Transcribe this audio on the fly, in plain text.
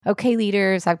Okay,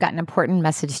 leaders, I've got an important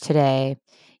message today.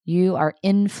 You are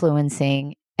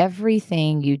influencing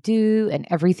everything you do and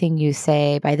everything you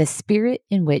say by the spirit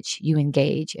in which you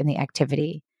engage in the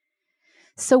activity.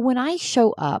 So when I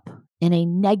show up in a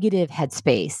negative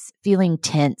headspace, feeling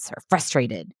tense or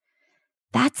frustrated,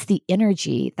 that's the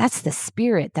energy, that's the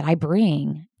spirit that I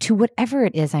bring to whatever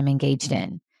it is I'm engaged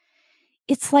in.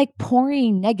 It's like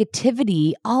pouring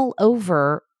negativity all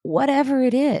over whatever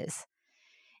it is.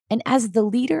 And as the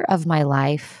leader of my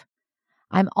life,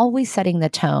 I'm always setting the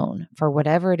tone for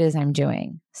whatever it is I'm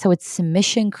doing. So it's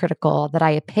mission critical that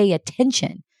I pay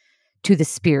attention to the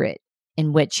spirit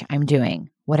in which I'm doing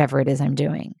whatever it is I'm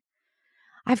doing.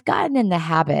 I've gotten in the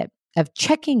habit of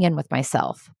checking in with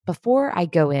myself before I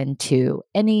go into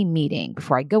any meeting,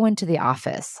 before I go into the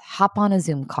office, hop on a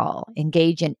Zoom call,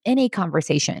 engage in any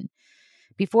conversation,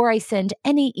 before I send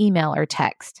any email or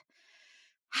text.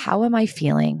 How am I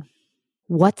feeling?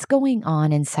 What's going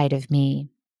on inside of me?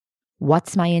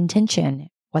 What's my intention?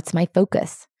 What's my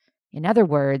focus? In other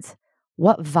words,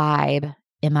 what vibe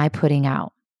am I putting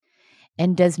out?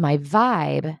 And does my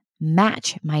vibe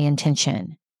match my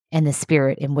intention and the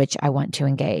spirit in which I want to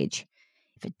engage?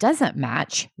 If it doesn't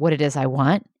match what it is I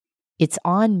want, it's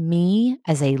on me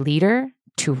as a leader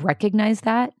to recognize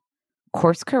that,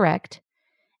 course correct,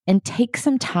 and take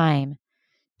some time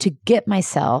to get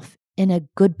myself in a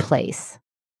good place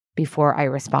before I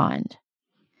respond.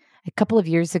 A couple of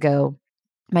years ago,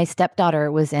 my stepdaughter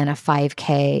was in a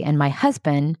 5K, and my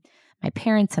husband, my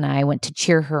parents, and I went to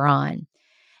cheer her on.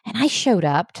 And I showed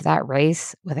up to that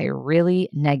race with a really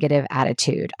negative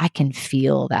attitude. I can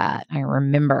feel that. I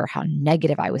remember how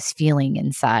negative I was feeling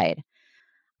inside.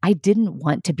 I didn't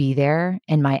want to be there,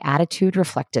 and my attitude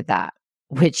reflected that,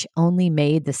 which only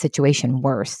made the situation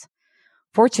worse.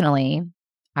 Fortunately,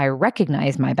 I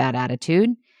recognized my bad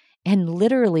attitude and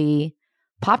literally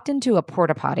popped into a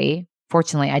porta potty.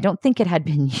 Fortunately, I don't think it had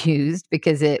been used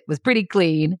because it was pretty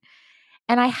clean.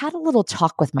 And I had a little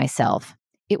talk with myself.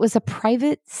 It was a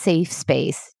private, safe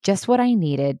space, just what I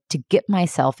needed to get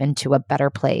myself into a better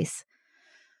place.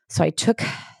 So I took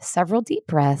several deep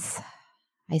breaths.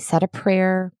 I said a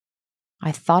prayer.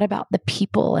 I thought about the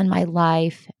people in my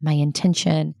life, my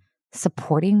intention,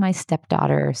 supporting my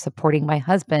stepdaughter, supporting my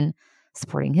husband,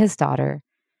 supporting his daughter.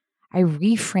 I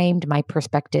reframed my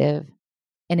perspective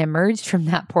and emerged from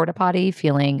that porta potty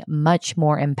feeling much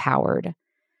more empowered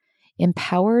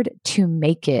to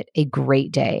make it a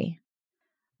great day.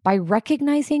 By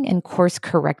recognizing and course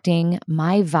correcting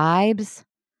my vibes,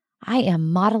 I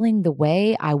am modeling the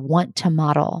way I want to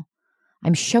model.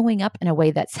 I'm showing up in a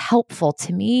way that's helpful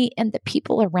to me and the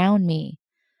people around me.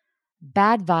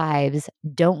 Bad vibes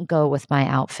don't go with my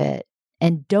outfit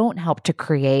and don't help to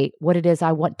create what it is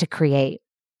I want to create.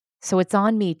 So it's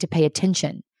on me to pay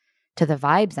attention to the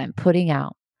vibes I'm putting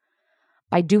out.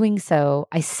 By doing so,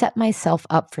 I set myself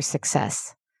up for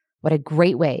success. What a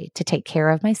great way to take care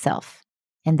of myself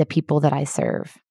and the people that I serve.